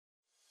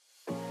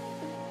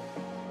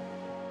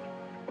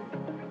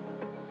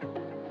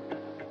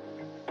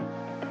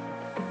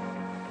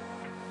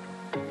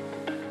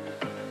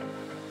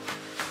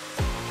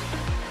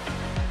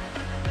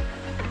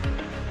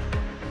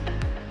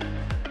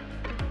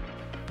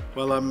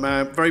Well, I'm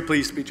very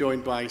pleased to be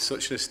joined by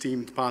such an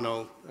esteemed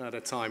panel at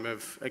a time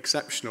of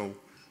exceptional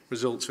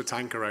results for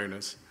tanker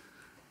owners.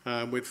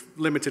 With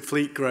limited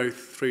fleet growth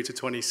through to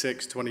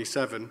 26,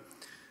 27,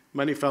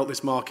 many felt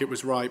this market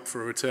was ripe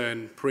for a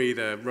return pre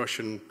the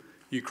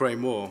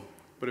Russian-Ukraine war.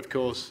 But of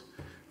course,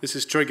 this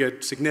has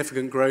triggered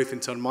significant growth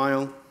in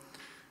ton-mile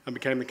and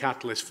became the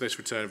catalyst for this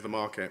return of the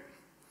market.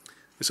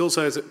 This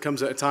also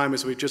comes at a time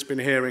as we've just been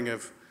hearing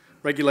of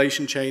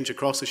regulation change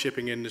across the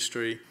shipping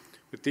industry,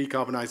 with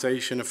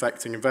decarbonisation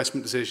affecting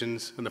investment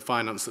decisions and the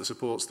finance that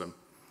supports them.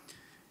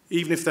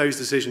 Even if those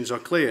decisions are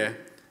clear,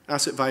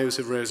 asset values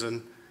have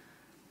risen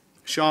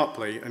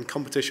sharply and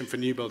competition for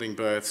new building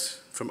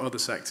berths from other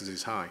sectors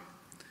is high.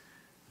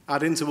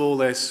 Add into all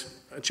this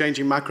a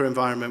changing macro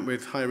environment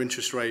with higher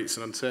interest rates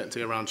and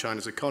uncertainty around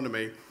China's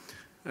economy,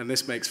 and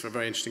this makes for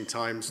very interesting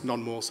times,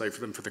 none more so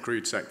for them for the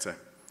crude sector.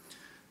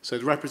 So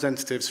the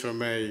representatives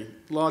from a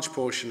large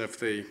portion of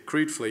the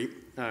crude fleet,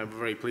 we're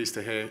very pleased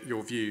to hear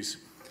your views.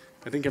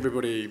 I think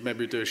everybody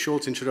maybe do a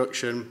short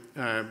introduction.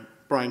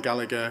 Brian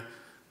Gallagher,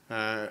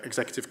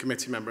 Executive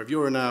Committee member of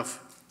Euronav,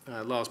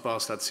 Lars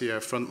Barstad, CEO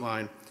of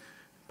Frontline,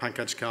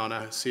 Pankaj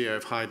Khanna, CEO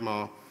of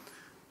Heidmar,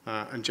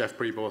 and Jeff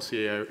Prebor,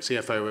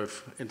 CFO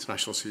of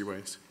International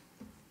Seaways.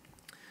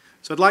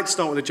 So I'd like to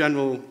start with a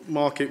general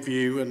market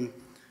view, and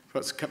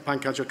perhaps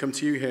Pankaj, I'll come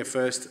to you here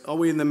first. Are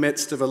we in the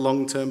midst of a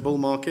long-term bull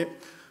market,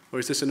 or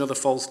is this another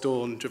false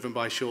dawn driven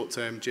by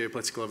short-term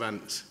geopolitical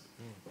events?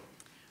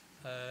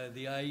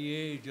 The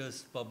IEA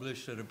just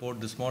published a report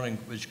this morning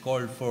which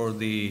called for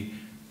the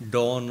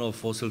dawn of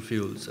fossil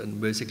fuels and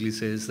basically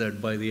says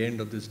that by the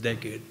end of this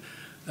decade,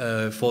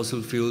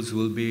 fossil fuels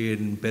will be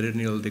in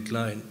perennial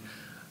decline.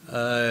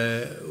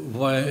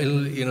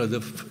 While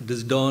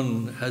this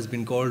dawn has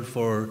been called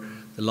for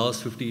the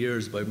last 50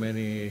 years by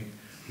many,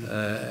 we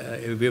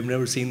have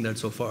never seen that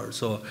so far.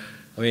 So,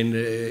 I mean,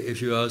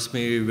 if you ask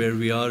me where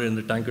we are in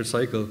the tanker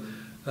cycle,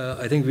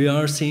 I think we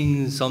are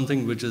seeing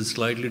something which is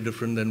slightly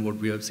different than what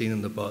we have seen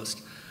in the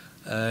past.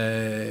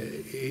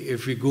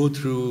 If we go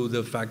through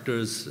the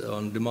factors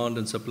on demand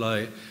and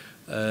supply,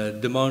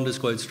 demand is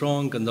quite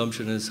strong,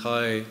 consumption is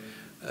high,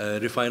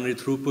 refinery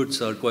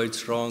throughputs are quite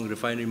strong,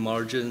 refinery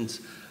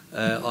margins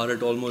are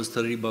at almost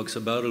 $30 a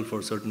barrel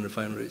for certain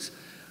refineries.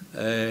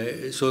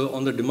 So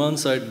on the demand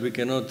side, we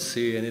cannot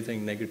see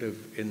anything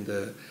negative in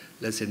the,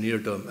 let's say, near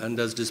term. And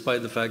that's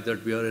despite the fact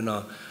that we are in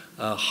a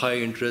high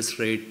interest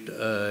rate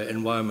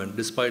environment.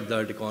 Despite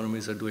that,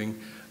 economies are doing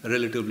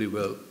relatively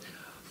well.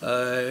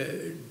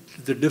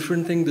 The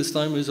different thing this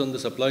time is on the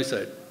supply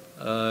side.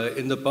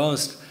 In the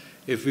past,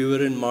 if we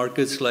were in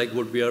markets like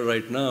what we are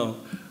right now,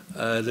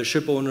 the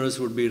ship owners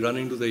would be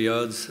running to the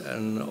yards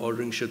and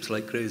ordering ships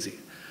like crazy.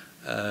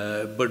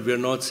 But we're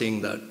not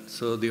seeing that.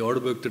 So the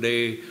order book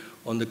today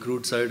on the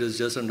crude side is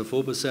just under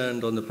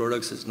 4%, on the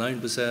products it's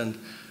 9%.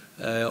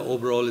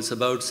 Overall, it's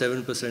about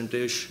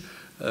 7%-ish.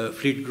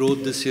 Fleet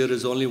growth this year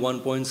is only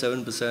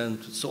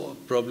 1.7%, so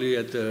probably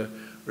at the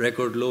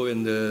record low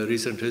in the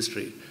recent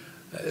history.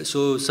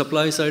 So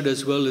supply side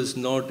as well is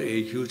not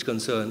a huge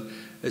concern,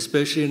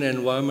 especially in an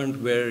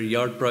environment where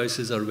yard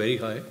prices are very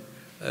high.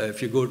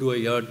 If you go to a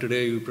yard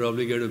today, you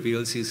probably get a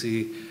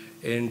VLCC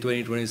in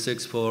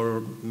 2026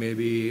 for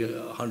maybe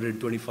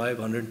 125,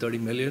 130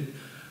 million.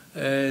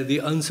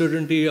 The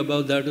uncertainty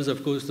about that is,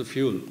 of course, the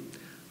fuel.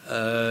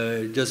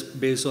 Just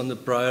based on the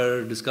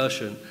prior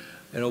discussion,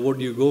 what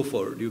do you go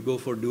for? Do you go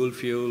for dual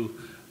fuel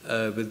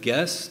with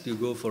gas? Do you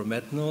go for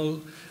methanol?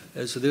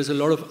 So there's a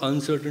lot of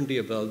uncertainty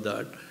about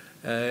that.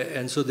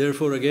 And so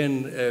therefore,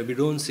 again, we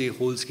don't see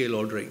whole-scale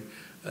ordering.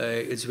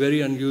 It's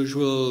very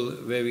unusual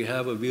where we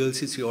have a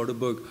VLCC order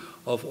book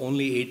of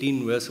only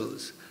 18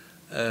 vessels.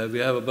 We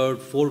have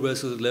about 4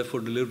 vessels left for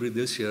delivery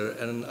this year,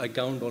 and I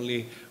count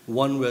only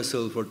 1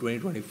 vessel for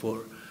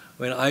 2024.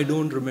 When I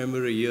don't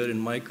remember a year in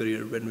my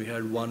career when we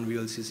had 1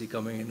 VLCC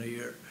coming in a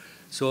year.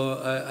 So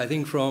I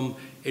think from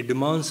a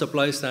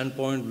demand-supply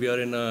standpoint, we are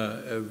in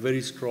a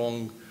very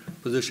strong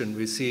position.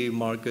 We see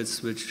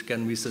markets which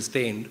can be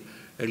sustained,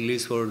 at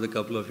least for the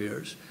couple of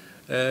years.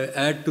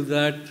 Add to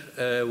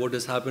that what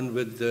has happened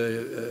with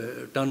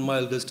the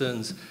ton-mile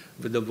distance,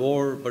 with the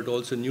war, but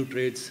also new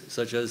trades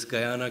such as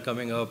Guyana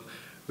coming up,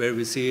 where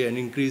we see an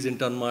increase in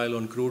ton-mile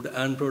on crude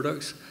and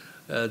products.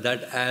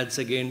 That adds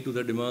again to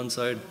the demand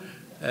side.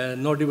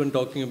 Not even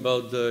talking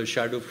about the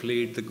shadow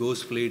fleet, the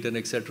ghost fleet, and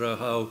et cetera,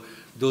 how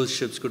those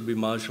ships could be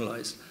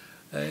marginalized.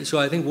 So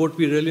I think what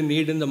we really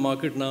need in the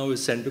market now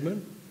is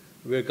sentiment.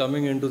 We're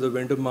coming into the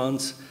winter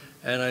months,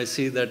 and I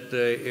see that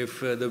if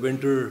the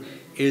winter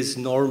is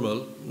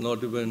normal,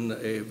 not even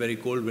a very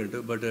cold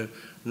winter, but a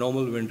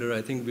normal winter,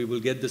 I think we will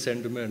get the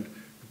sentiment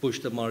to push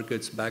the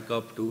markets back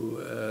up to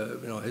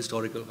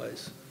historical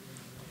highs.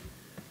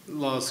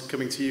 Lars,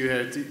 coming to you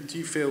here, do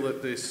you feel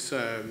that this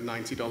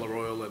 $90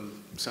 oil and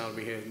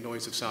we hear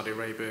noise of Saudi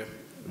Arabia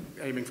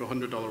aiming for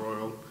 $100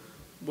 oil,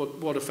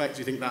 what effect do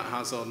you think that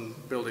has on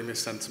building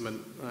this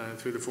sentiment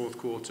through the fourth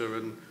quarter,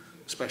 and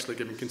especially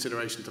given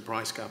consideration to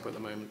price cap at the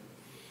moment?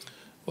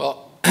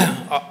 Well,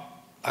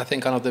 I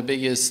think one of the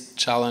biggest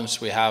challenge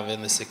we have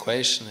in this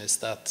equation is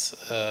that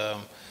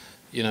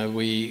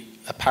we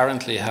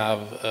apparently have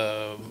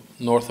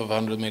north of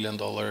 $100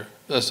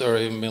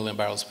 million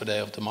barrels per day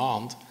of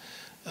demand.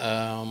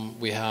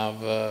 We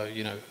have, a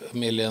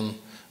million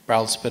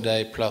barrels per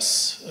day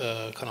plus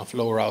kind of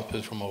lower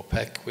output from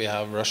OPEC. We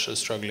have Russia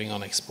struggling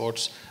on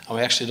exports, and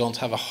we actually don't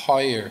have a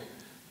higher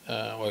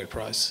oil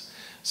price.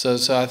 So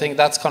I think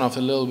that's kind of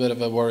a little bit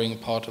of a worrying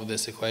part of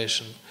this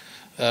equation.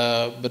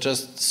 But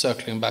just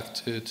circling back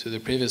to the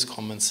previous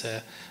comments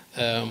here,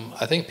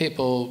 I think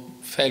people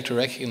fail to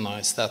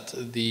recognize that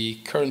the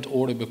current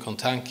order book on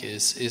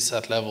tankers is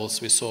at levels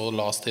we saw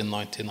last in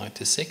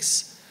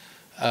 1996.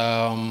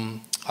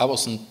 I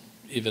wasn't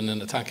even in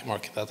the tanker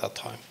market at that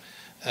time,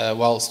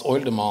 whilst oil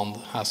demand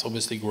has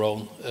obviously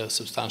grown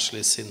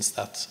substantially since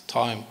that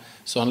time.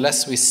 So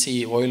unless we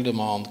see oil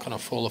demand kind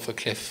of fall off a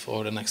cliff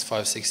over the next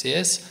 5-6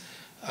 years,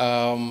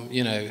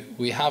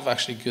 we have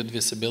actually good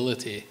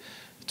visibility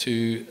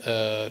to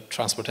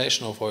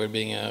transportation of oil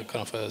being a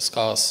kind of a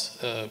scarce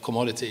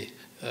commodity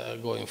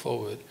going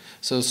forward.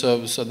 So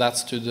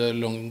that's to the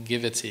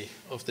longevity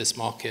of this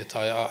market.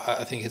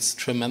 I think it's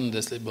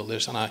tremendously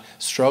bullish, and I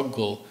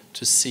struggle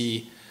to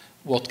see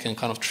what can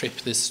kind of trip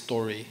this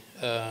story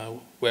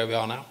where we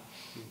are now.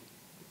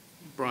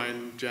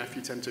 Brian, Jeff,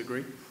 you tend to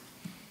agree?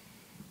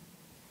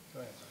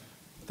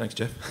 Thanks,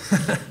 Jeff.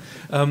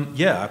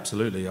 Yeah,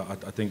 absolutely. I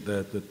think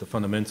the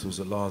fundamentals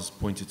that Lars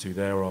pointed to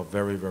there are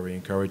very, very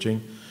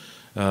encouraging.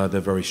 They're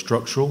very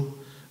structural,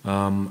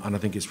 and I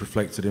think it's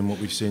reflected in what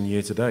we've seen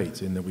year to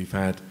date, in that we've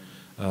had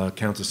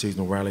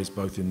counter-seasonal rallies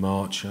both in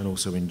March and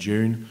also in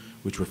June,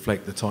 which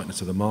reflect the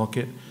tightness of the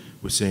market.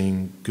 We're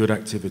seeing good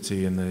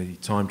activity in the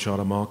time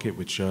charter market,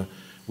 which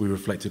we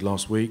reflected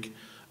last week,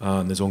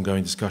 and there's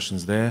ongoing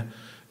discussions there.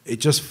 It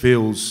just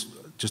feels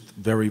just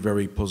very,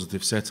 very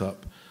positive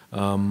setup.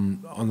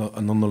 And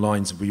on the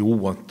lines we all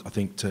want, I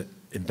think, to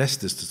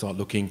investors to start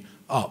looking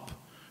up.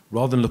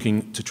 Rather than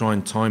looking to try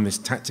and time this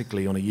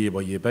tactically on a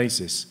year-by-year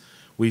basis,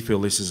 we feel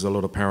this is a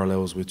lot of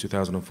parallels with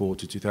 2004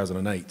 to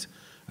 2008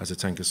 as a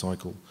tanker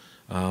cycle.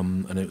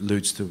 And it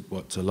alludes to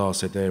what Lars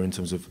said there in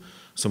terms of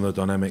some of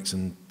the dynamics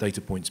and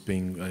data points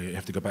being, you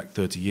have to go back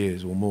 30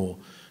 years or more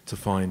to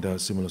find a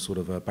similar sort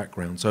of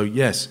background. So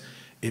yes,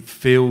 it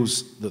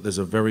feels that there's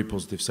a very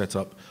positive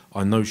setup.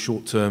 I know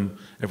short term,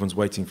 everyone's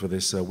waiting for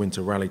this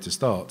winter rally to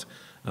start,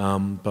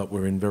 but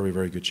we're in very,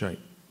 very good shape.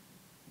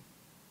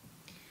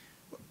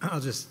 I'll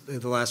just,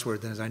 the last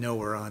word then is I know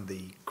we're on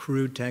the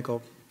crude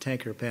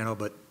tanker panel,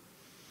 but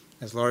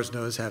as Lars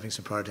knows, having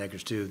some product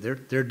tankers too,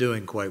 they're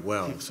doing quite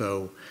well.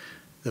 So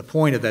the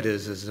point of that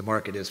is the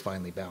market is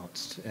finally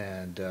bounced,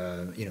 and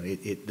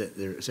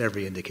there's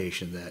every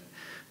indication that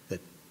the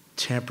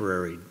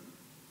temporary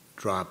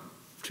drop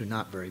to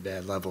not very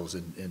bad levels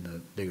in the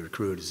bigger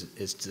crude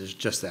is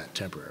just that,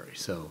 temporary.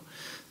 So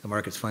the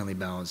market's finally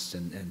balanced,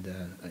 and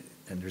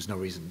there's no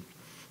reason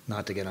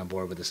not to get on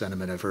board with the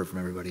sentiment I've heard from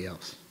everybody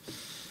else.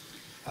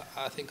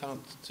 I think kind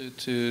of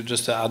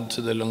just to add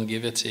to the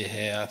longevity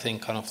here, I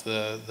think kind of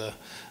the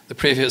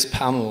previous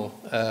panel,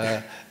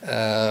 kind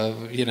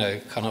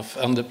of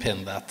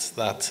underpinned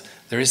that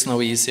there is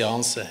no easy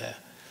answer here.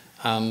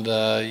 And,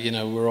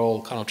 we're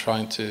all kind of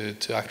trying to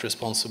act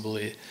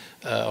responsibly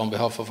on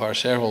behalf of our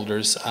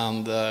shareholders,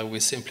 and we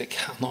simply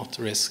cannot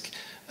risk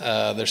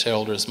their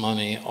shareholders'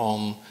 money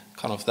on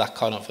kind of that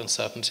kind of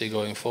uncertainty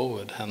going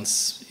forward.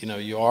 Hence,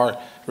 you are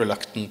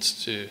reluctant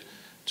to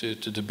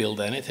build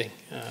anything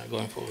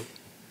going forward.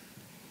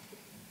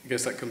 I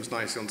guess that comes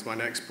nicely onto my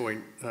next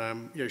point.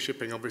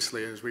 Shipping,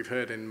 obviously, as we've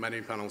heard in many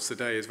panels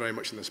today, is very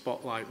much in the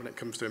spotlight when it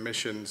comes to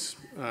emissions,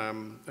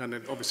 and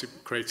it obviously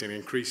creating an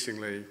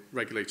increasingly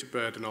regulated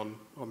burden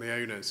on the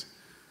owners.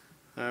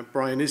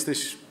 Brian, is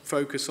this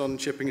focus on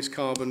shipping's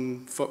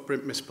carbon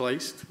footprint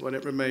misplaced when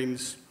it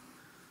remains,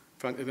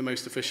 frankly, the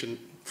most efficient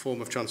form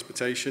of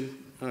transportation?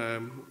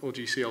 Or do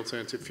you see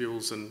alternative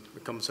fuels, and the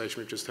conversation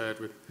we've just heard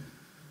with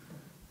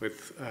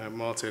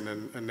Martin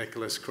and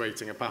Nicholas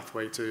creating a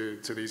pathway to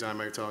these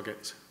IMO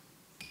targets?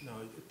 No,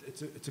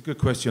 it's a good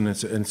question.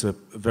 It's a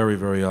very,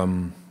 very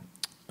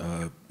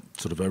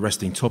sort of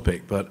arresting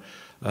topic, but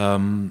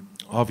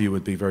our view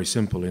would be very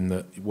simple in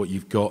that what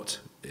you've got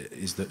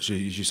is that,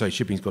 as you say,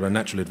 shipping's got a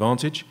natural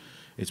advantage.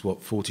 It's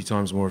 40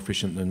 times more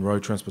efficient than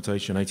road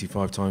transportation,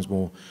 85 times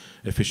more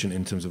efficient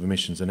in terms of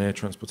emissions than air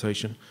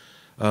transportation.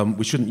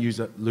 We shouldn't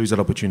lose that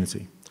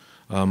opportunity.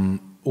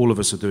 All of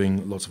us are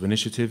doing lots of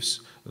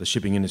initiatives. The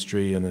shipping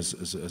industry, and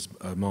as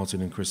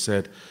Martin and Chris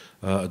said,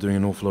 are doing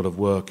an awful lot of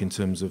work in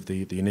terms of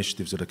the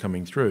initiatives that are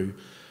coming through.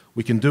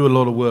 We can do a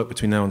lot of work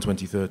between now and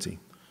 2030.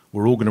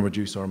 We're all going to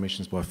reduce our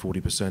emissions by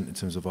 40% in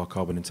terms of our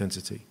carbon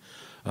intensity.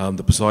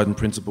 The Poseidon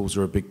principles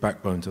are a big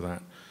backbone to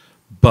that.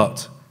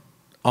 But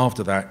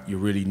after that, you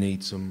really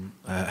need some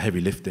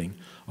heavy lifting.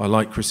 I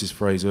like Chris's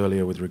phrase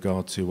earlier with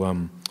regard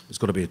to it's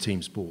got to be a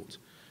team sport.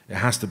 It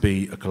has to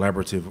be a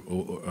collaborative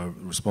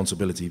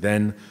responsibility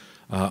then,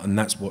 and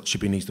that's what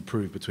shipping needs to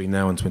prove between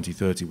now and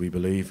 2030, we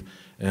believe.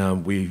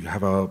 We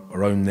have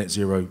our own net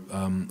zero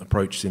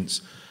approach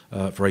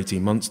for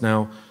 18 months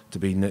now, to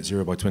be net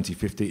zero by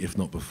 2050, if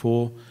not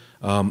before.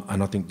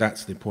 And I think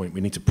that's the point.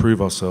 We need to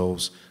prove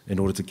ourselves in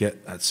order to get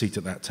a seat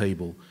at that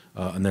table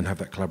and then have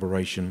that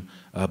collaboration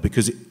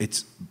because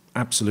it's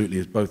absolutely,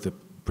 as both the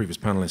previous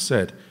panelists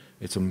said,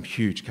 it's a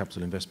huge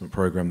capital investment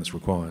program that's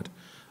required.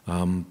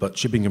 But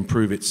shipping can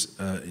prove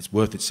it's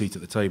worth its seat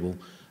at the table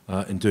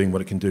in doing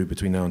what it can do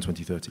between now and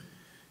 2030.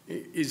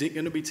 Is it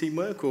going to be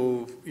teamwork,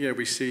 or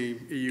we see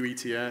EU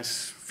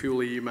ETS,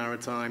 fuel EU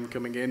maritime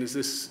coming in? Is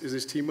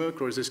this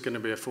teamwork, or is this going to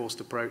be a forced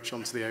approach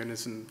onto the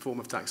owners in form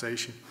of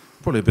taxation?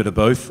 Probably a bit of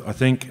both, I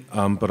think.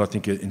 But I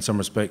think in some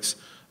respects,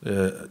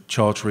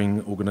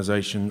 chartering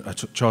organisation,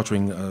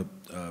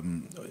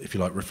 if you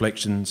like,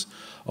 reflections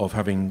of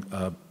having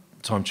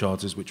time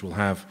charters which will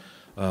have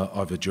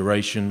either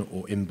duration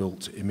or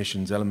inbuilt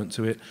emissions element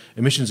to it.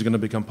 Emissions are going to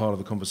become part of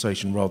the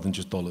conversation rather than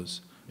just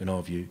dollars, in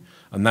our view.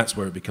 And that's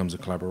where it becomes a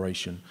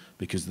collaboration,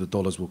 because the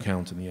dollars will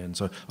count in the end.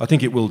 So I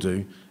think it will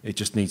do. It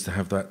just needs to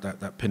have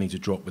that penny to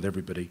drop with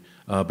everybody.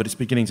 But it's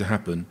beginning to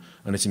happen,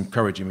 and it's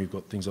encouraging. We've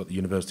got things like the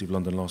University of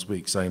London last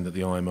week saying that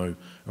the IMO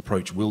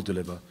approach will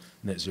deliver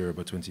net zero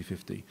by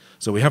 2050.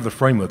 So we have the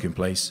framework in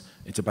place.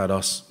 It's about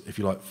us, if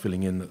you like,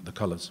 filling in the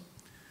colours.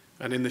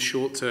 And in the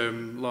short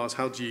term, Lars,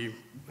 how do you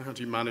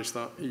manage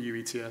that EU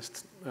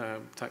ETS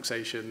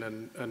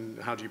taxation, and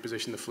how do you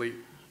position the fleet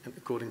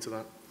according to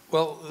that?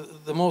 Well,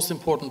 the most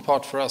important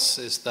part for us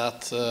is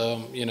that,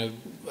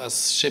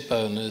 as ship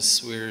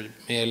owners, we're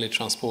merely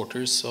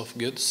transporters of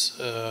goods,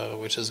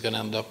 which is going to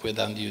end up with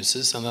end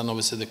users. And then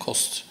obviously the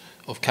cost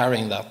of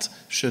carrying that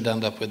should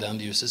end up with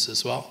end users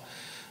as well.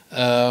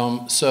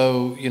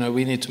 So,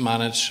 we need to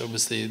manage,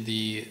 obviously,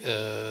 the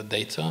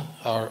data,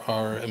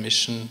 our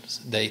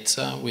emissions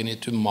data. We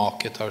need to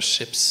market our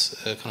ships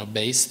kind of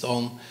based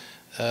on,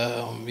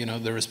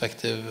 the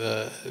respective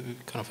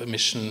kind of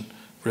emission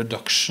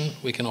reduction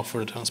we can offer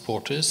the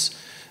transporters.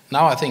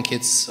 Now I think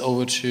it's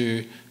over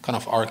to kind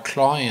of our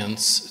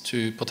clients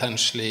to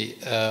potentially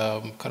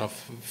kind of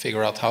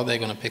figure out how they're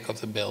going to pick up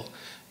the bill,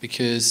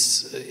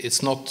 because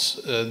it's not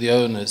the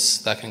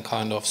owners that can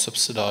kind of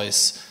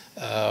subsidize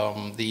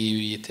the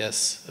EU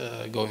ETS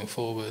going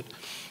forward.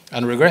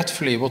 And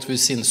regretfully, what we've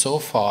seen so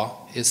far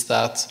is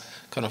that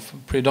kind of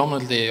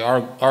predominantly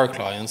our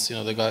clients,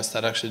 the guys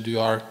that actually do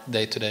our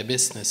day-to-day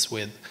business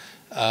with,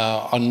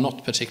 are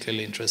not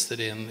particularly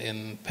interested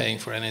in paying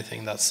for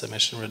anything that's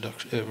emission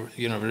reduction,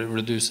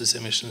 reduces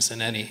emissions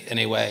in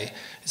any way.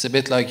 It's a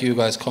bit like you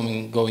guys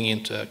going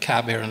into a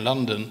cab here in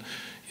London.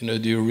 Do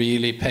you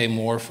really pay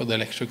more for the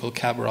electrical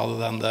cab rather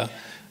than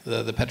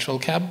the petrol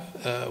cab?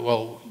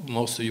 Well,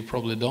 most of you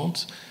probably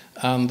don't.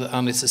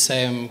 And it's the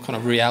same kind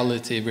of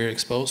reality we're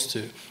exposed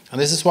to.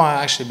 And this is why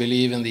I actually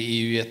believe in the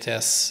EU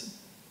ETS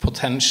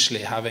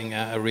potentially having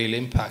a real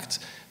impact.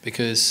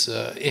 Because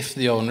if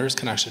the owners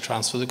can actually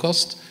transfer the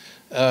cost,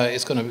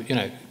 it's going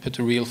to, put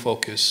a real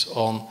focus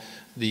on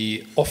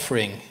the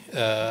offering,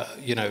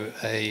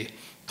 a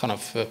kind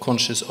of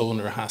conscious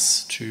owner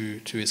has to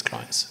his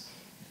clients.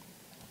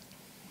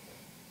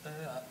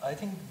 I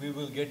think we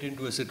will get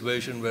into a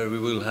situation where we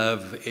will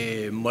have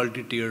a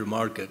multi-tier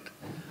market.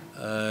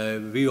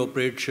 We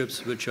operate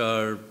ships which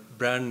are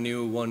brand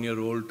new, 1 year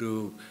old,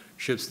 to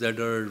ships that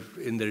are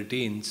in their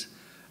teens.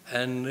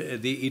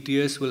 And the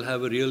ETS will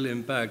have a real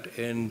impact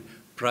in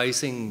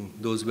pricing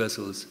those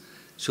vessels.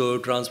 So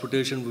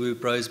transportation will be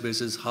priced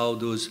basis how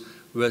those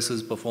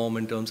vessels perform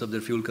in terms of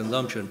their fuel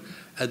consumption.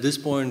 At this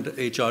point,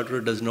 a charterer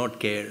does not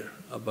care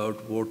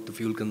about what the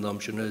fuel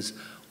consumption is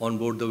on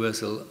board the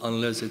vessel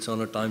unless it's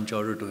on a time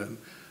charter to him.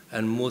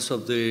 And most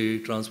of the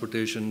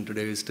transportation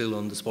today is still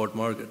on the spot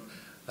market.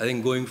 I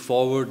think going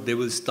forward, they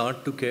will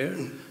start to care.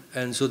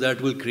 And so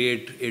that will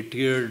create a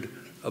tiered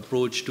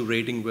approach to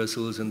rating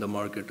vessels in the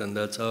market, and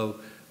that's how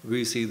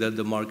we see that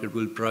the market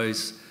will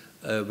price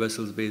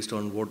vessels based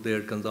on what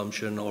their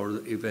consumption or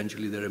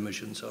eventually their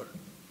emissions are.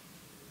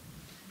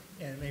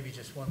 And maybe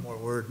just one more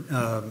word.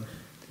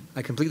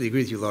 I completely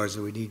agree with you, Lars,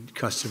 that we need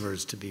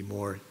customers to be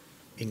more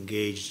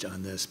engaged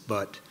on this,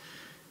 but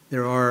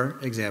there are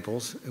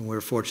examples, and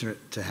we're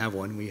fortunate to have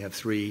one. We have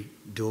 3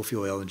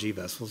 dual-fuel LNG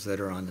vessels that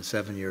are on a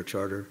 7-year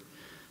charter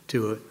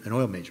to an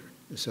oil major.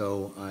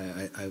 So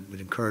I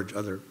would encourage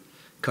other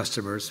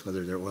customers,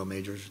 whether they're oil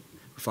majors,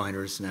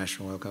 refiners,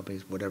 national oil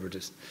companies, whatever,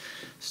 just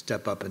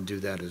step up and do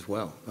that as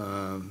well.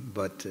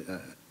 But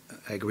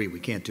I agree,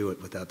 we can't do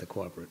it without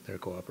their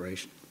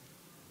cooperation.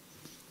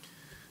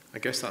 I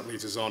guess that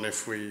leads us on,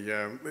 if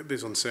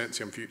there's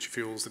uncertainty on future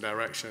fuels, the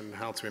direction,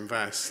 how to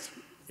invest.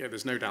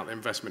 There's no doubt that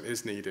investment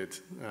is needed.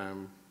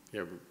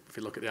 If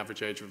you look at the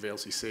average age of a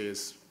VLCC,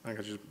 is, I think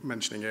I was just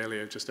mentioning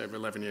earlier, just over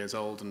 11 years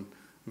old, and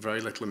very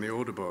little in the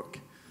order book.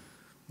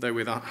 Though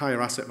with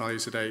higher asset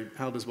values today,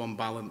 how does one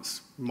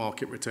balance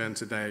market return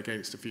today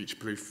against a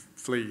future-proof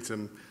fleet?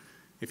 And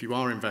if you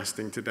are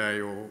investing today,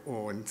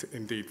 or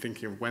indeed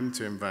thinking of when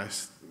to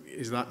invest,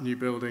 is that new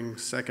building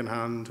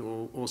second-hand,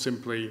 or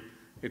simply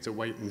it's a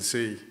wait and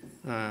see?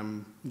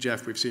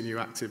 Jeff, we've seen you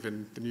active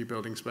in the new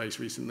building space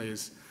recently.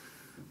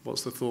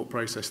 What's the thought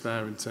process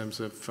there in terms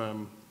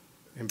of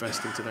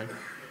investing today?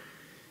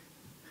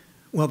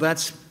 Well,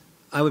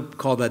 I would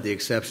call that the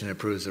exception that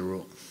proves the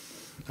rule.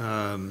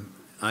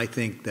 I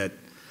think that,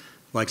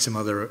 like some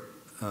other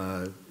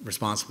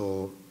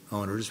responsible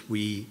owners,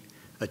 we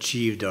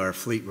achieved our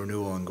fleet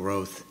renewal and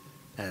growth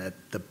at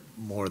the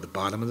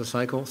bottom of the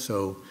cycle.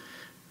 So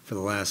for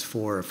the last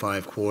 4 or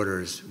 5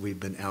 quarters, we've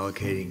been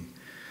allocating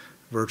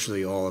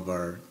virtually all of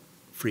our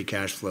free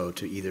cash flow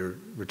to either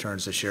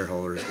returns to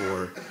shareholders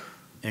or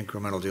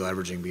incremental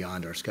deleveraging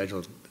beyond our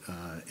scheduled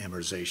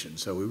amortization.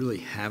 So we really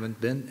haven't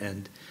been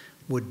and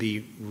would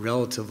be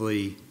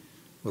relatively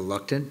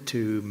reluctant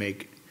to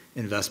make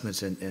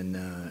investments in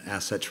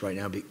assets right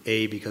now,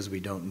 A, because we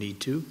don't need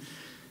to,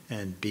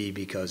 and B,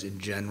 because in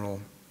general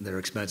they're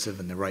expensive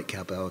and the right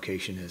capital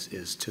allocation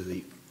is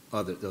to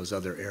those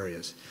other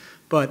areas.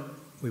 But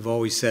we've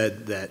always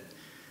said that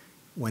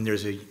when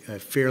there's a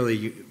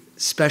fairly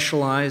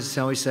specialized,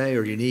 shall we say,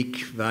 or unique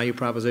value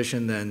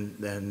proposition,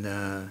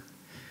 then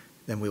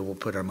we will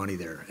put our money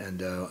there.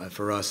 And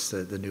for us,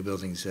 the new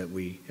buildings that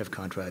we have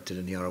contracted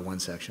in the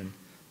R1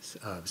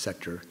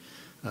 sector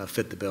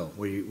fit the bill.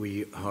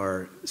 We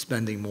are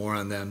spending more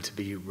on them to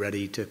be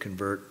ready to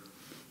convert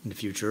in the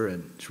future,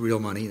 and it's real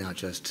money, not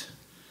just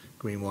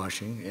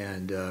greenwashing.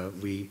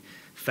 And we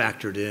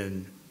factored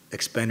in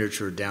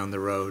expenditure down the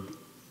road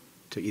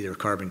to either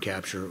carbon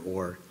capture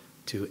or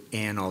to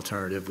an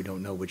alternative, we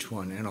don't know which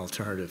one, an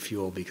alternative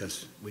fuel,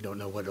 because we don't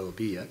know what it'll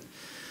be yet.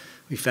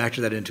 We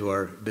factored that into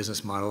our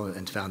business model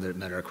and found that it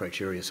met our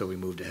criteria, so we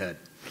moved ahead.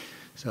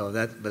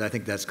 But I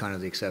think that's kind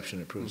of the exception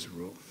that proves the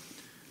rule.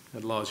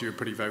 And Lars, you were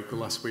pretty vocal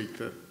last week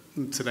that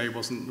today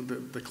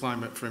wasn't the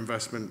climate for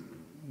investment.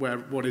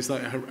 What is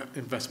that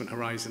investment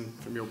horizon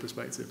from your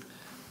perspective?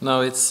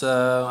 No, it's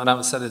and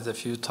I've said it a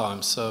few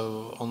times.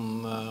 So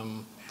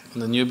on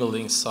the new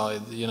building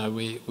side,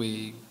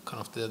 we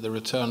kind of the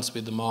returns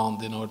we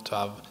demand in order to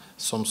have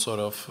some sort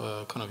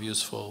of kind of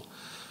useful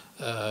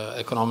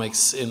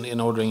economics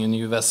in ordering a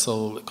new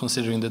vessel,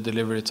 considering the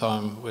delivery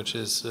time, which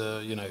is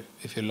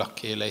if you're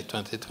lucky, late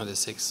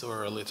 2026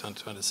 or early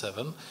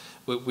 2027.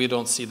 We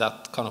don't see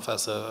that kind of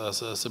as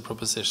a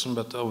proposition,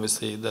 but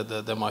obviously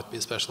there might be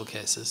special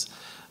cases.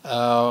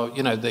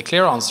 The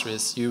clear answer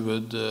is you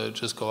would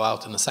just go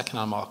out in the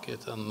second-hand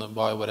market and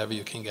buy whatever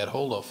you can get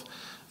hold of.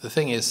 The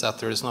thing is that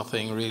there is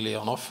nothing really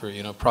on offer.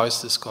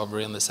 Price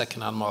discovery in the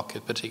second-hand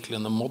market, particularly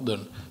in the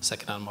modern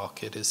second-hand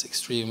market, is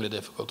extremely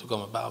difficult to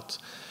come about.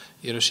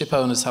 Ship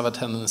owners have a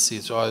tendency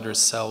to either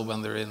sell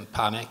when they're in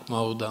panic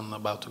mode and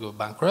about to go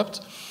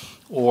bankrupt,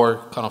 or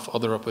kind of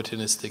other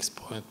opportunistic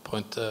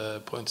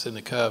points in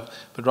the curve.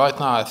 But right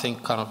now, I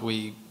think kind of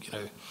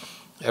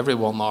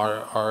everyone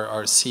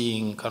are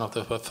seeing kind of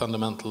the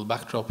fundamental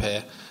backdrop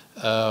here.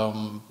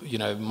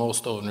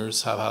 Most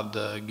owners have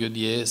had good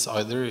years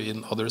either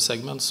in other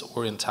segments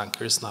or in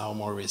tankers now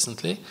more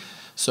recently.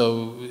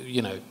 So,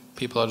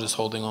 people are just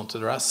holding on to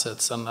their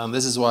assets. And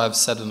this is why I've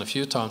said in a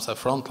few times at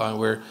Frontline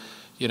where,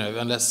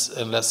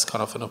 unless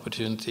kind of an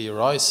opportunity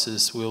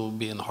arises, we'll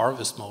be in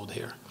harvest mode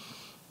here.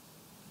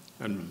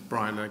 And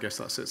Brian, I guess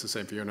that's the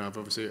same for you now.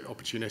 Obviously,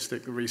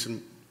 opportunistic, the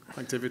recent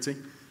activity.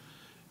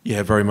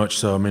 Yeah, very much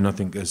so. I mean, I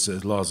think as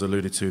Lars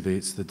alluded to,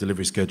 it's the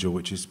delivery schedule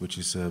which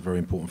is very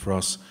important for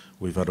us.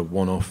 We've had a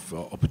one-off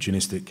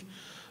opportunistic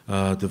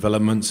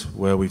development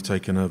where we've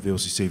taken a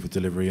VLCC for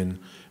delivery in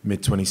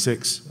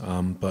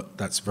mid-26, but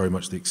that's very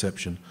much the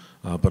exception.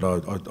 But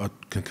I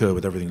concur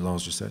with everything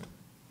Lars just said.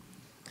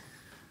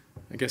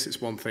 I guess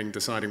it's one thing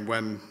deciding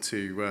when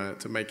to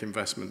make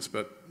investments,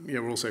 but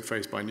we're also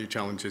faced by new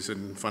challenges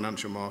in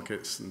financial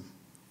markets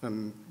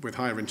and with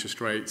higher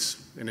interest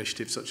rates,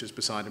 initiatives such as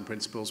Poseidon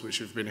Principles, which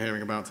we've been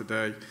hearing about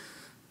today.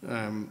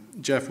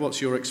 Jeff,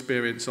 what's your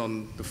experience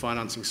on the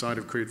financing side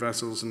of crude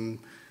vessels, and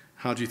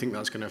how do you think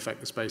that's going to affect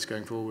the space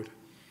going forward?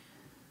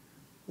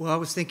 Well, I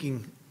was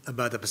thinking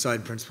about the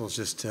Poseidon Principles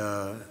just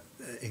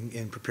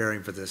in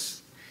preparing for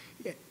this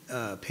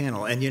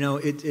panel, and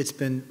it's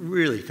been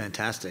really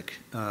fantastic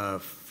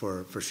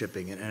for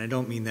shipping, and I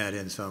don't mean that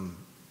in some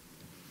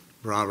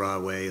rah-rah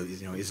way.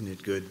 Isn't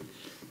it good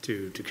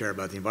to care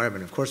about the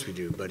environment? Of course we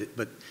do,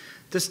 but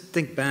just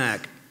think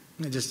back.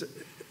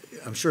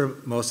 I'm sure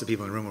most of the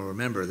people in the room will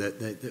remember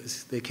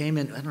that they came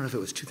in. I don't know if it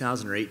was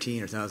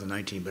 2018 or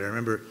 2019, but I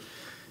remember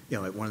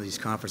at one of these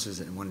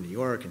conferences, and one in New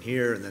York and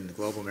here, and then the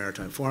Global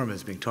Maritime Forum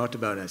is being talked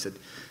about, and I said,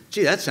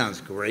 gee, that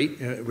sounds great,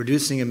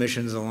 reducing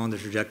emissions along the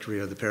trajectory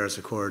of the Paris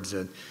Accords.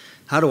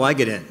 How do I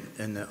get in?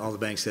 And all the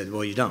banks said,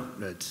 well, you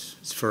don't.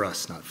 It's for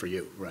us, not for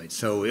you, right?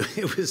 So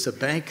it was a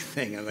bank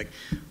thing. I'm like,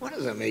 what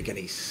doesn't make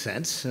any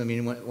sense? I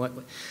mean, what?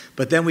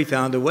 But then we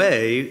found a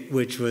way,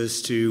 which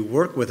was to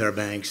work with our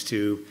banks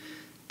to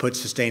put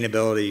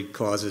sustainability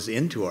clauses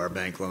into our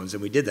bank loans,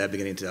 and we did that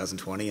beginning in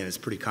 2020, and it's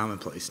pretty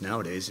commonplace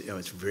nowadays.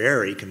 It's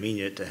very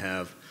convenient to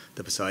have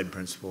the Poseidon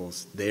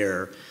Principles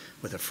there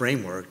with a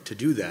framework to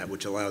do that,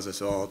 which allows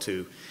us all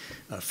to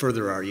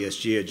further our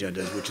ESG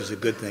agendas, which is a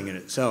good thing in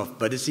itself.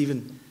 But it's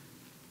even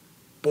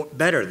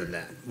better than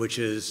that, which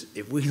is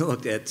if we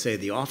looked at, say,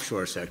 the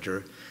offshore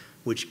sector,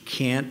 which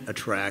can't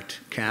attract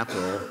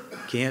capital,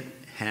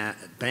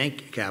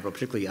 bank capital,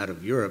 particularly out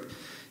of Europe,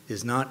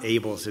 is not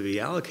able to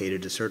be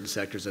allocated to certain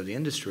sectors of the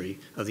industry,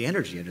 of the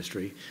energy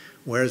industry.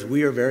 Whereas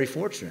we are very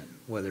fortunate,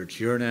 whether it's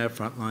Euronav,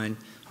 Frontline,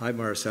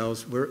 Highbar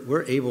ourselves,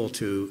 we're able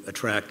to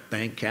attract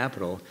bank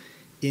capital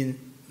in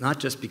not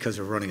just because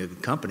of running a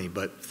good company,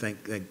 but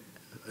in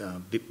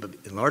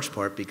large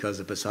part because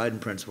the Poseidon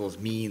principles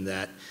mean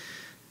that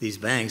these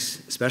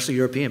banks, especially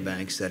European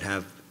banks that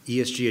have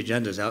ESG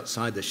agendas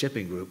outside the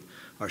shipping group,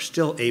 are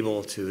still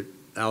able to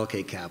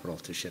allocate capital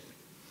to shipping.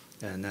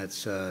 And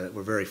that's,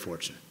 we're very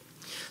fortunate.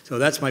 So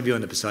that's my view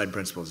on the Poseidon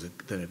principles,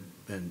 that have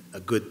been a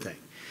good thing.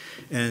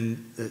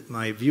 And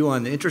my view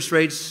on the interest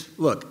rates,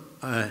 look,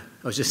 I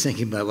was just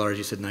thinking about, Lars,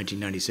 you said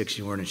 1996,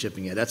 you weren't in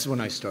shipping yet. That's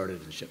when I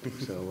started in shipping.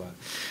 So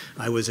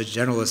I was a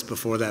generalist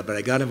before that, but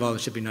I got involved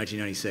in shipping in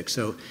 1996.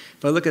 So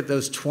if I look at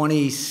those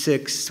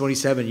 26,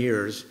 27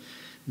 years,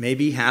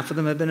 maybe half of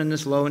them have been in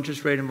this low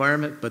interest rate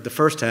environment, but the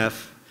first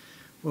half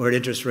were at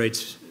interest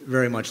rates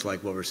very much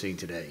like what we're seeing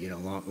today, you know,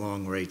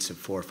 long rates of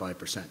 4 or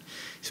 5%.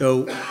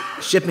 So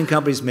shipping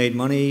companies made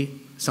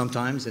money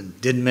sometimes and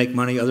didn't make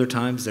money other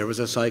times. There was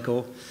a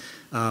cycle.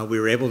 We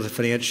were able to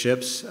finance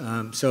ships.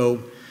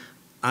 So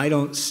I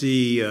don't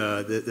see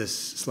this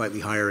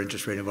slightly higher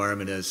interest rate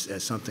environment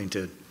as something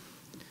to,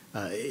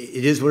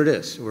 it is what it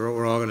is.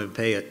 We're all going to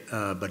pay it,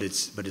 but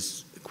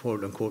it's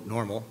quote unquote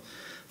normal.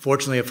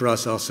 Fortunately for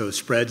us also,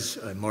 spreads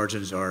and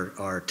margins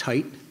are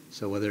tight.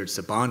 So whether it's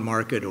the bond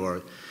market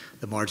or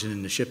the margin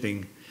in the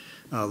shipping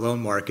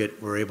loan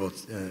market, we're able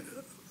to,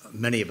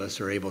 many of us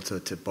are able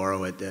to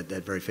borrow at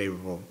very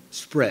favorable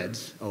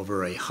spreads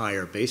over a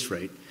higher base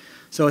rate.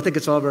 So I think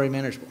it's all very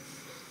manageable.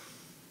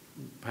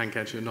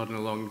 Pankaj, you're nodding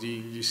along. Do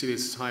you see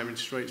this higher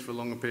interest rates for a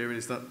longer period?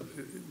 Is that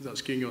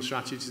skewing your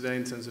strategy today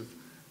in terms of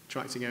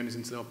attracting owners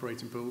into the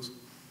operating pools?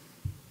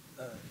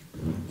 Sorry,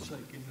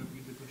 can you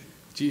repeat the question?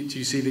 Do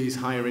you see these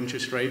higher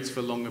interest rates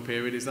for a longer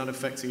period? Is that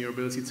affecting your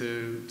ability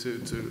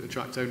to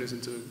attract owners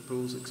into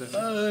pools,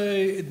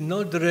 etc.?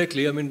 Not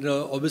directly. I mean,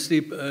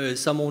 obviously,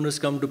 some owners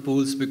come to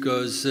pools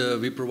because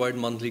we provide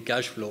monthly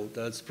cash flow.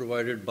 That's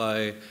provided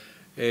by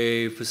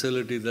a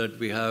facility that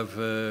we have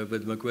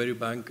with Macquarie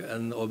Bank,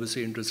 and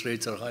obviously interest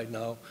rates are high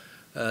now.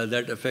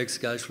 That affects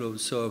cash flow.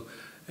 So,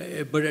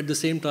 but at the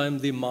same time,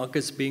 the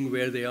markets being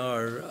where they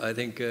are, I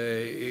think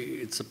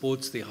it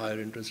supports the higher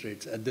interest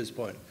rates at this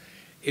point.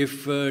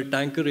 If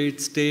tanker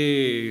rates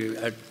stay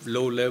at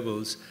low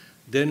levels,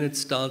 then it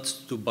starts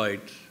to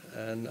bite.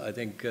 And I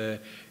think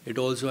it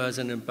also has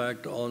an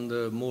impact on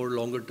the more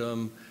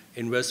longer-term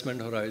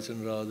investment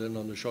horizon rather than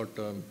on the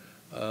short-term,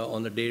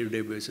 on a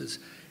day-to-day basis.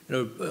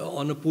 You know,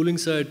 on the pooling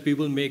side,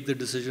 people make the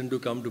decision to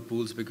come to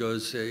pools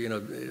because, you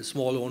know,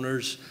 small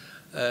owners,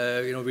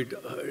 you know, we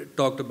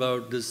talked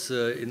about this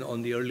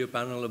on the earlier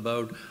panel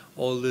about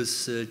all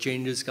these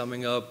changes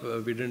coming up.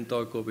 We didn't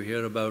talk over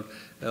here about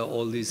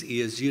all these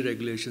ESG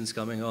regulations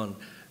coming on.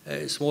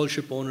 Small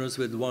ship owners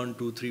with 1,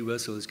 2, 3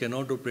 vessels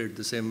cannot operate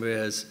the same way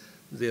as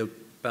their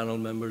panel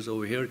members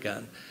over here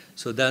can.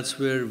 So that's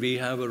where we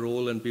have a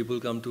role and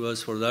people come to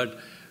us for that.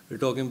 We're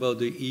talking about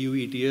the EU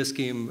ETS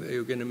scheme.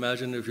 You can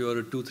imagine if you're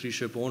a 2, 3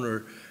 ship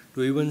owner,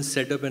 to even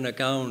set up an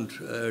account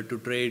to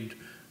trade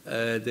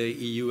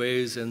the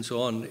EUAs and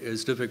so on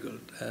is difficult.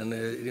 And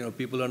you know,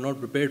 people are not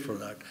prepared for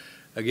that.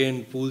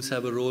 Again, pools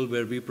have a role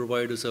where we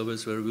provide a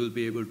service where we'll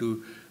be able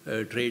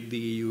to trade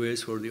the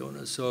EUAs for the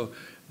owners. So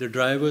the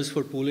drivers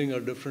for pooling are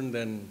different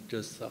than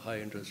just the high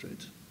interest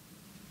rates.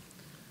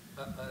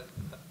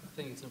 I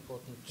think it's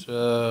important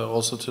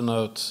also to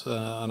note,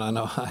 and I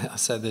know I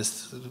said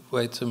this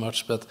way too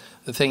much, but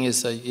the thing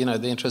is, you know,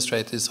 the interest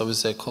rate is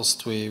obviously a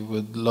cost we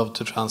would love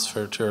to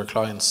transfer to our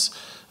clients.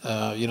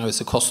 You know,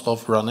 it's a cost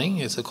of running,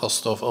 it's a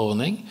cost of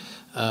owning,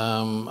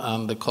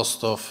 and the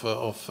cost of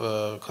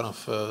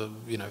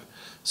you know,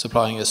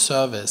 supplying a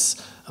service.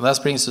 And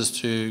that brings us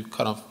to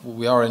kind of,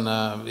 we are in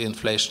an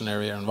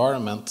inflationary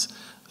environment.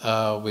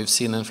 We've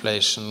seen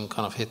inflation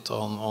kind of hit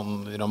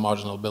on you know,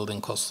 marginal building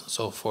costs and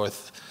so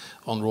forth,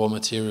 on raw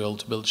material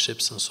to build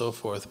ships and so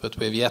forth, but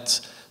we've yet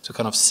to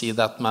kind of see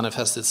that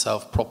manifest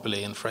itself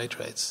properly in freight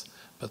rates.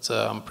 But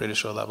I'm pretty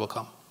sure that will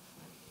come.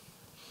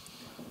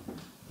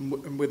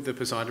 And with the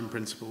Poseidon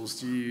principles,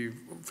 do you,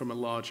 from a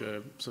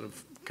larger sort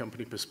of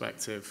company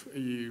perspective, are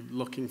you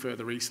looking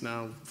further east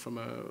now?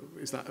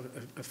 Is that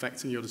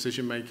affecting your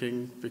decision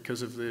making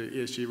because of the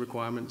ESG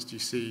requirements? Do you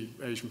see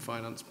Asian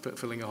finance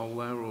filling a hole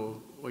there, or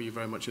are you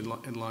very much in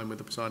line with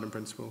the Poseidon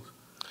principles?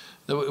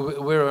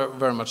 We're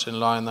very much in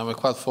line, and we're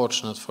quite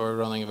fortunate for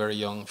running a very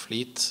young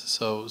fleet.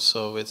 So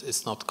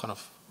it's not kind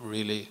of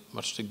really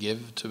much to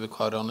give, to be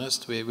quite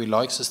honest. We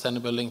like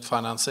sustainable linked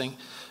financing,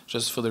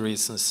 just for the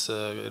reasons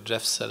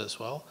Jeff said as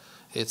well.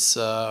 It's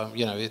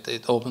you know,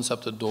 it opens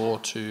up the door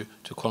to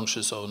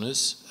conscious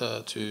owners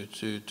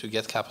to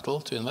get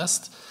capital to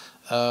invest,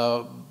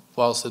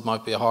 whilst it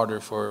might be harder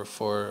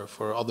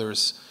for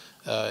others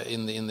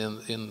in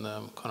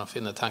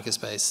the tanker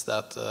space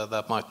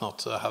that might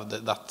not have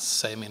that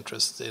same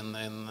interest in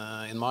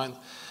mind.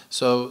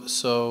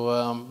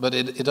 But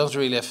it doesn't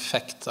really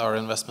affect our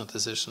investment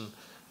decision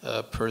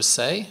per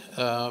se.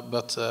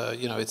 But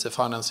you know, it's a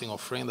financing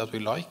offering that we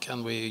like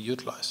and we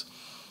utilize.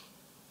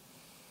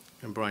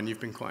 And Brian, you've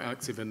been quite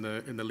active in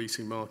the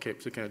leasing market,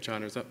 particularly in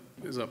China. Is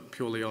that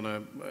purely on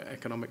a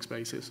economics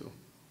basis, or?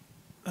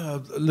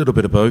 A little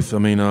bit of both. I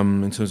mean,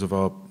 in terms of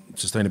our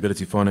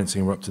sustainability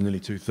financing, we're up to nearly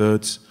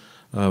 2/3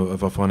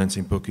 of our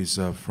financing book is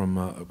from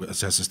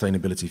has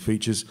sustainability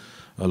features,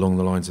 along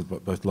the lines of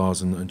what both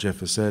Lars and Jeff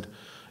have said.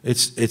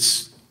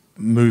 It's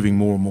moving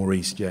more and more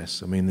east.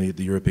 Yes, I mean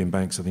the European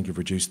banks, I think, have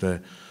reduced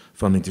their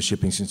funding to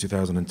shipping since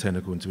 2010,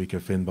 according to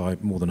ECOFIN, by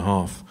more than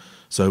half.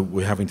 So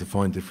we're having to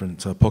find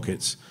different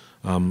pockets.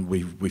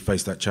 We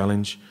face that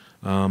challenge,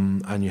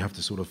 and you have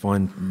to sort of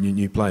find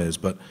new players.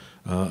 But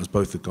as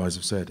both the guys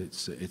have said,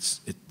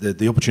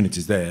 the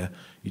opportunity's there.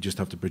 You just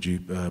have to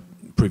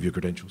prove your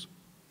credentials.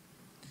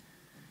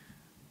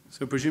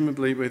 So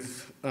presumably,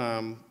 with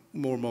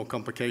more and more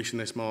complication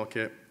in this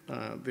market,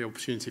 the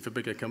opportunity for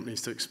bigger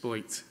companies to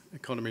exploit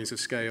economies of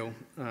scale,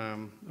 a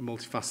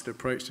multifaceted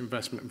approach to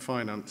investment and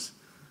finance.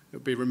 It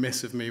would be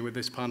remiss of me with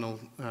this panel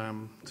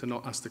to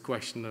not ask the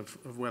question of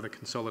whether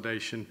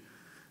consolidation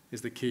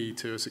is the key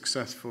to a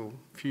successful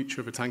future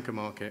of a tanker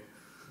market.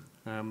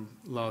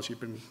 Lars, you've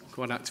been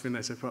quite active in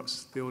this, so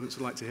perhaps the audience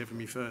would like to hear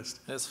from you first.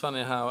 It's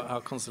funny how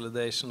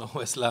consolidation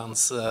always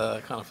lands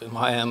kind of in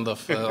my end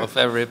of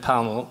every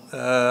panel.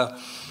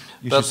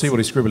 You should see what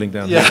he's scribbling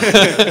down there.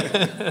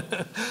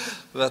 Yeah.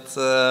 But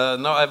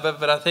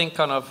I think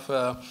kind of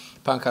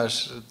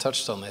Pankaj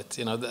touched on it.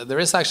 You know, there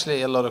is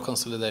actually a lot of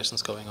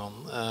consolidations going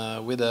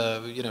on with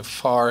a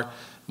far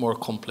more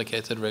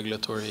complicated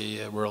regulatory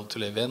world to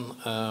live in.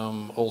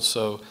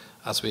 Also,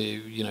 as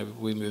we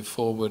move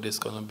forward, it's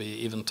going to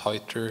be even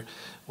tighter.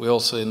 We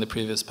also, in the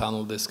previous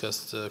panel,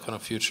 discussed kind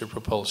of future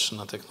propulsion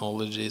and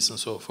technologies and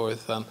so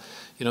forth. And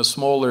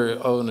smaller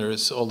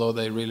owners, although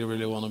they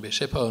really want to be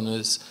ship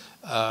owners,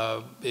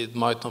 it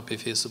might not be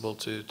feasible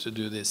to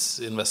do these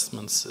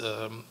investments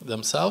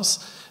themselves,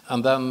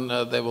 and then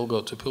they will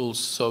go to pools.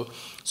 So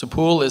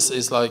pool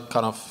is like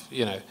kind of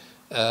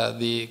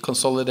the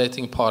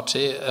consolidating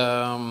party,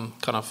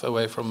 kind of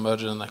away from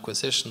merger and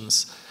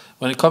acquisitions.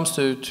 When it comes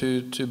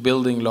to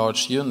building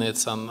large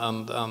units and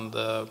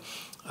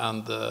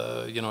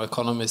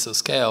economies of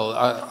scale,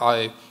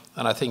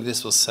 I think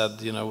this was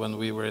said when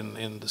we were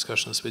in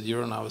discussions with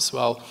Euronav as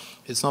well.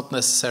 It's not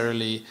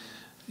necessarily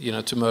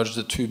to merge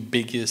the two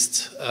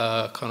biggest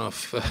kind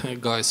of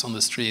guys on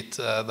the street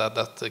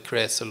that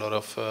creates a lot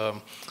of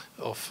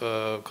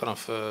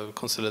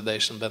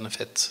consolidation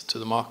benefit to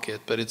the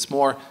market, but it's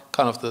more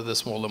kind of the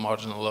smaller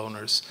marginal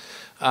owners.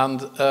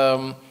 And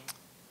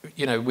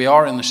we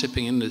are in the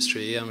shipping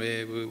industry, and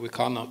we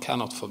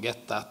cannot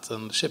forget that.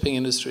 And the shipping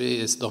industry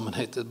is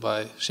dominated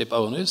by ship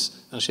owners,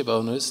 and ship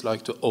owners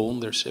like to own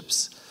their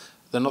ships.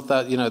 They're not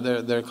that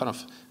they're kind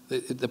of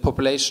the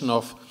population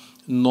of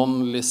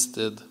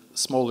non-listed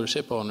smaller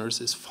ship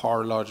owners is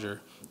far larger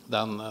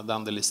than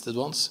the listed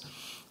ones.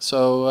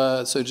 So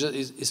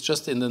it's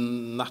just in the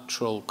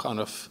natural kind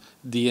of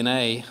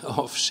DNA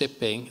of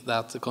shipping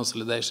that the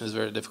consolidation is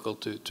very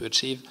difficult to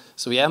achieve.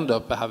 So we end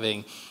up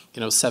having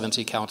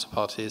 70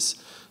 counterparties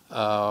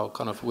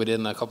kind of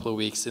within a couple of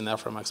weeks in the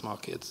Aframax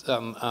market.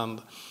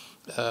 And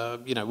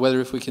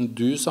whether if we can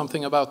do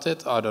something about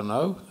it, I don't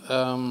know.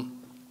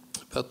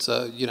 But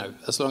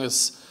as long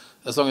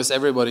as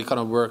everybody kind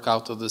of work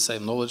out of the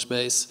same knowledge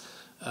base,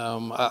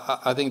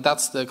 I think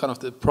that's the kind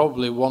of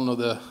probably one of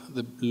the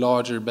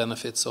larger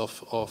benefits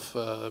of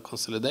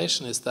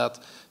consolidation is that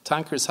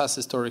tankers has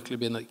historically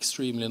been an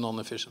extremely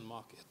non-efficient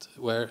market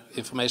where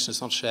information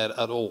is not shared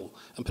at all,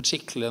 and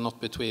particularly not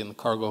between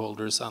cargo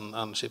holders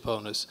and ship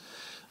owners.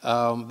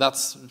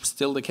 That's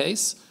still the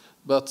case,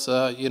 but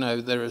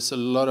there is a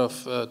lot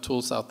of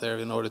tools out there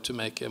in order to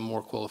make a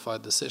more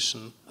qualified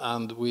decision,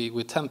 and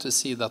we tend to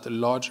see that the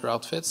larger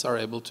outfits are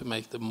able to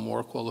make the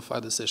more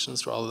qualified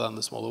decisions rather than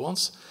the smaller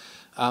ones.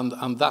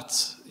 And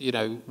that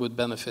would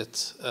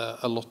benefit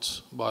a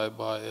lot by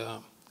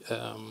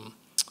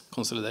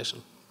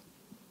consolidation.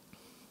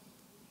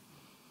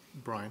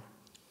 Brian,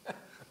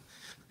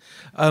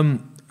 a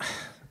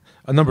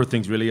number of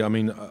things really. I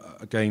mean,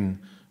 again,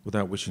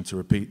 without wishing to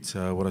repeat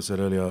what I said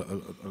earlier,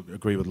 I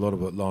agree with a lot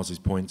of Lars's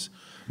points.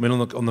 I mean,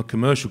 on the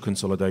commercial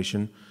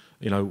consolidation,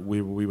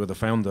 we were the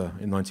founder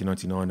in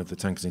 1999 of the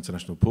Tankers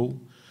International Pool.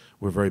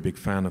 We're a very big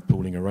fan of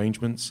pooling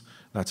arrangements.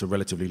 That's a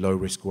relatively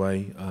low-risk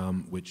way,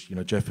 which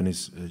Jeff and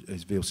his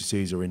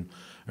VLCCs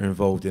are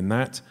involved in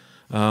that.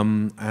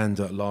 And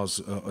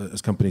Lars,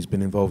 as company's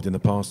been involved in the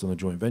past on a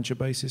joint venture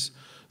basis.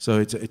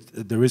 So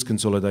there is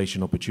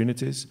consolidation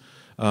opportunities.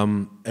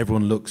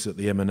 Everyone looks at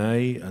the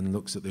M&A and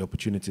looks at the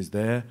opportunities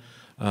there.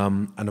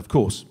 And of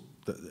course,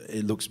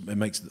 it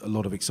makes a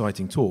lot of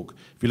exciting talk.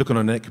 If you look on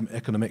an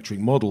econometric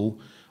model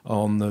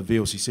on the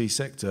VLCC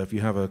sector, if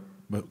you have a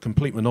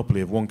complete monopoly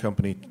of one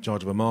company in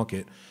charge of a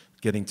market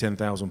getting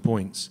 10,000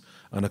 points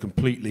and a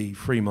completely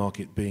free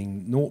market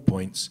being 0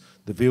 points,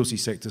 the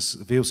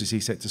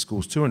VLCC sector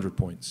scores 200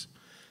 points.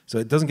 So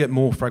it doesn't get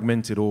more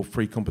fragmented or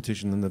free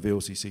competition than the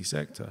VLCC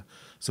sector.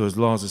 So as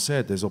Lars has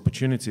said, there's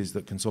opportunities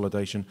that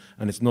consolidation,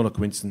 and it's not a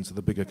coincidence that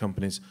the bigger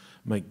companies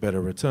make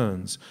better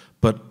returns.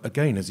 But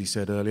again, as he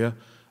said earlier,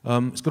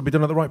 it's got to be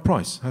done at the right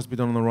price. It has to be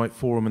done on the right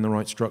forum in the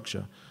right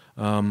structure.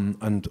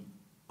 And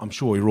I'm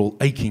sure you're all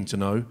aching to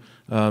know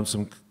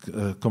some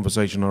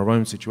conversation on our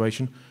own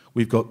situation.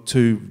 We've got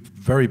two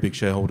very big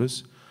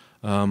shareholders.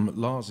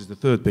 Lars is the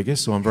third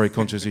biggest, so I'm very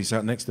conscious he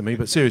sat next to me.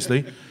 But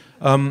seriously,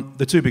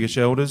 the two biggest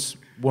shareholders,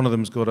 one of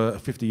them's got a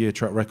 50-year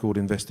track record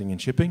investing in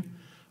shipping,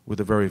 with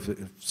a very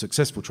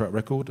successful track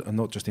record, and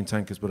not just in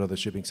tankers but other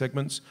shipping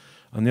segments.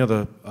 And the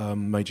other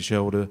major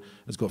shareholder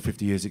has got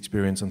 50 years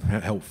experience and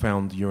helped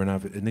found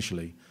Euronav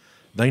initially.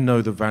 They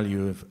know the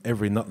value of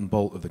every nut and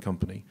bolt of the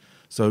company.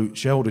 So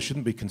shareholders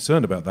shouldn't be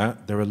concerned about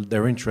that.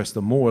 Their interests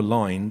are more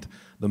aligned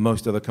than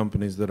most other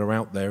companies that are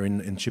out there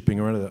in shipping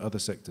or other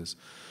sectors.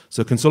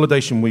 So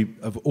consolidation, we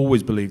have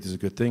always believed, is a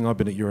good thing. I've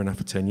been at Euronav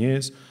for 10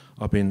 years.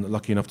 I've been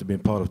lucky enough to be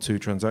part of two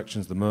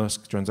transactions, the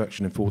Maersk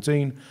transaction in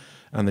 2014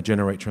 and the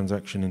Generate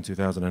transaction in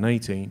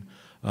 2018.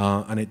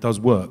 And it does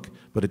work,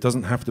 but it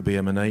doesn't have to be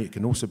M&A. It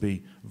can also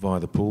be via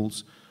the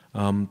pools.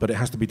 But it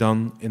has to be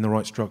done in the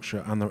right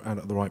structure and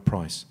at the right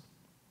price.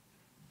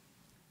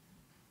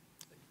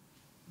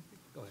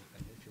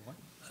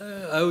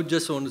 I would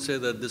just want to say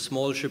that the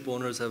small ship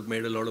owners have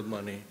made a lot of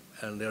money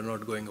and they're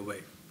not going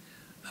away.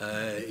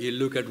 You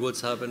look at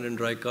what's happened in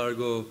dry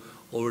cargo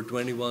over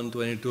 21,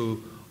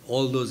 22,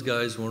 all those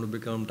guys want to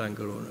become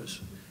tanker owners.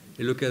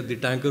 You look at the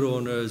tanker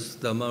owners,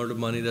 the amount of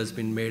money that's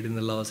been made in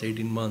the last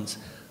 18 months,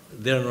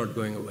 they're not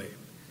going away.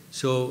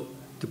 So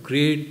to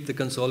create the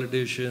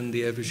consolidation,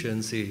 the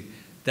efficiency,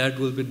 that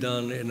will be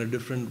done in a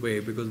different way,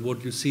 because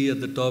what you see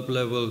at the top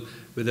level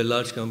with the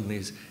large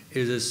companies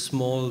is a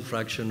small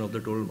fraction of the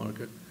total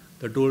market.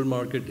 The total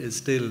market is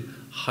still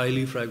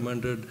highly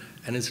fragmented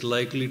and it's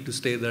likely to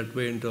stay that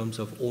way in terms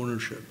of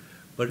ownership.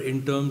 But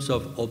in terms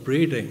of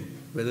operating,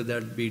 whether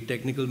that be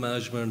technical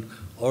management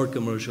or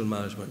commercial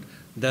management,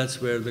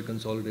 that's where the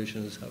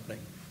consolidation is happening.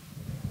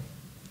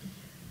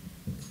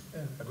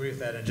 I agree with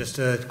that. And just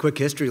a quick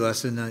history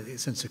lesson,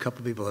 since a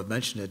couple of people have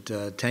mentioned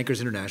it, Tankers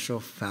International,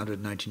 founded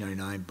in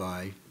 1999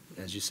 by,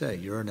 as you say,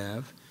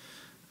 Euronav,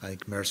 I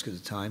think Maersk at the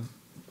time,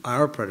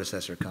 our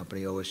predecessor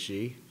company,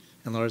 OSG,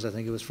 and Lars, I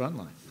think it was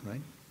Frontline,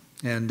 right?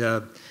 And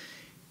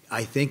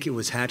I think it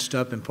was hatched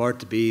up in part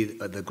to be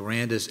the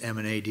grandest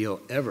M&A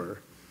deal ever.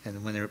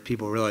 And when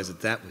people realized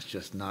that that was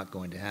just not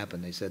going to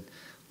happen, they said,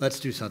 let's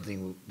do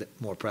something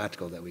more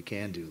practical that we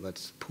can do.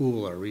 Let's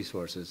pool our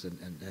resources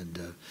and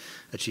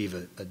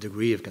achieve a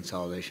degree of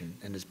consolidation.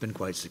 And it's been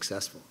quite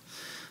successful.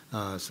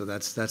 So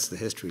that's the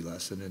history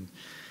lesson.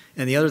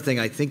 And the other thing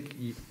I think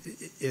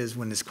is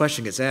when this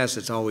question gets asked,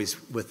 it's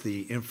always with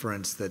the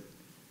inference that,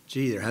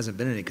 gee, there hasn't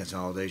been any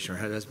consolidation or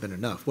there hasn't been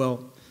enough.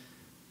 Well,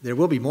 there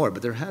will be more,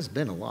 but there has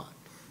been a lot.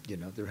 You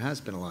know, there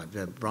has been a lot.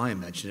 Brian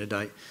mentioned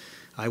it.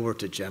 I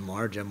worked at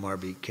Genmar. Genmar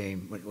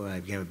became, when I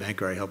became a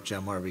banker, I helped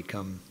Genmar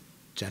become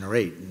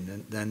Generate.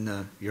 And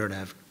then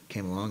Euronav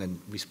came along and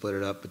we split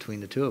it up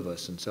between the two of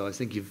us. And so I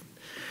think you've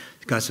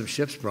got some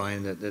ships,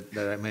 Brian, that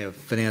I may have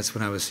financed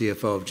when I was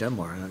CFO of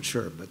Genmar. I'm not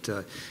sure.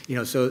 But, you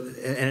know, so,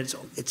 and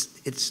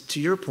it's to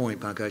your point,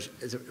 Pankaj,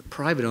 as a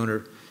private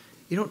owner,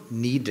 you don't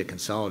need to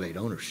consolidate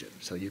ownership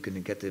so you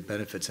can get the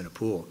benefits in a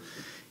pool.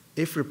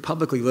 If you're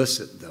publicly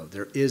listed, though,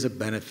 there is a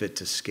benefit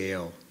to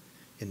scale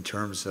in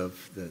terms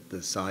of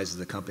the size of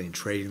the company and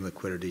trading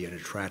liquidity and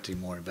attracting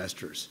more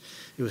investors.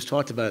 It was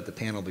talked about at the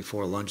panel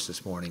before lunch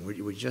this morning.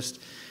 We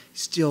just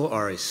still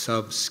are a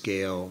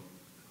subscale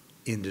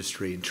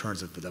industry in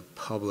terms of the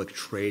public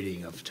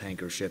trading of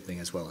tanker shipping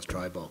as well as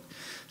dry bulk.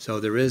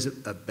 So there is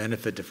a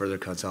benefit to further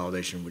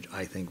consolidation, which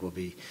I think will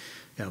be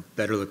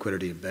better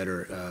liquidity and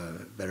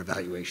better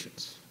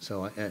valuations.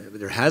 So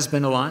there has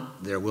been a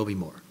lot. There will be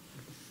more.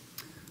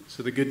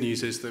 So the good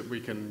news is that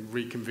we can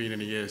reconvene in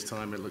a year's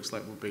time. It looks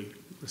like we'll be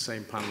the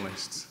same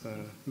panelists,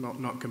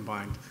 not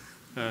combined.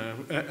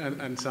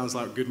 And sounds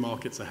like good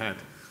markets ahead.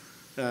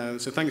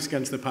 So thanks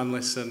again to the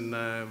panelists, and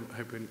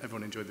hoping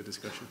everyone enjoyed the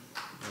discussion.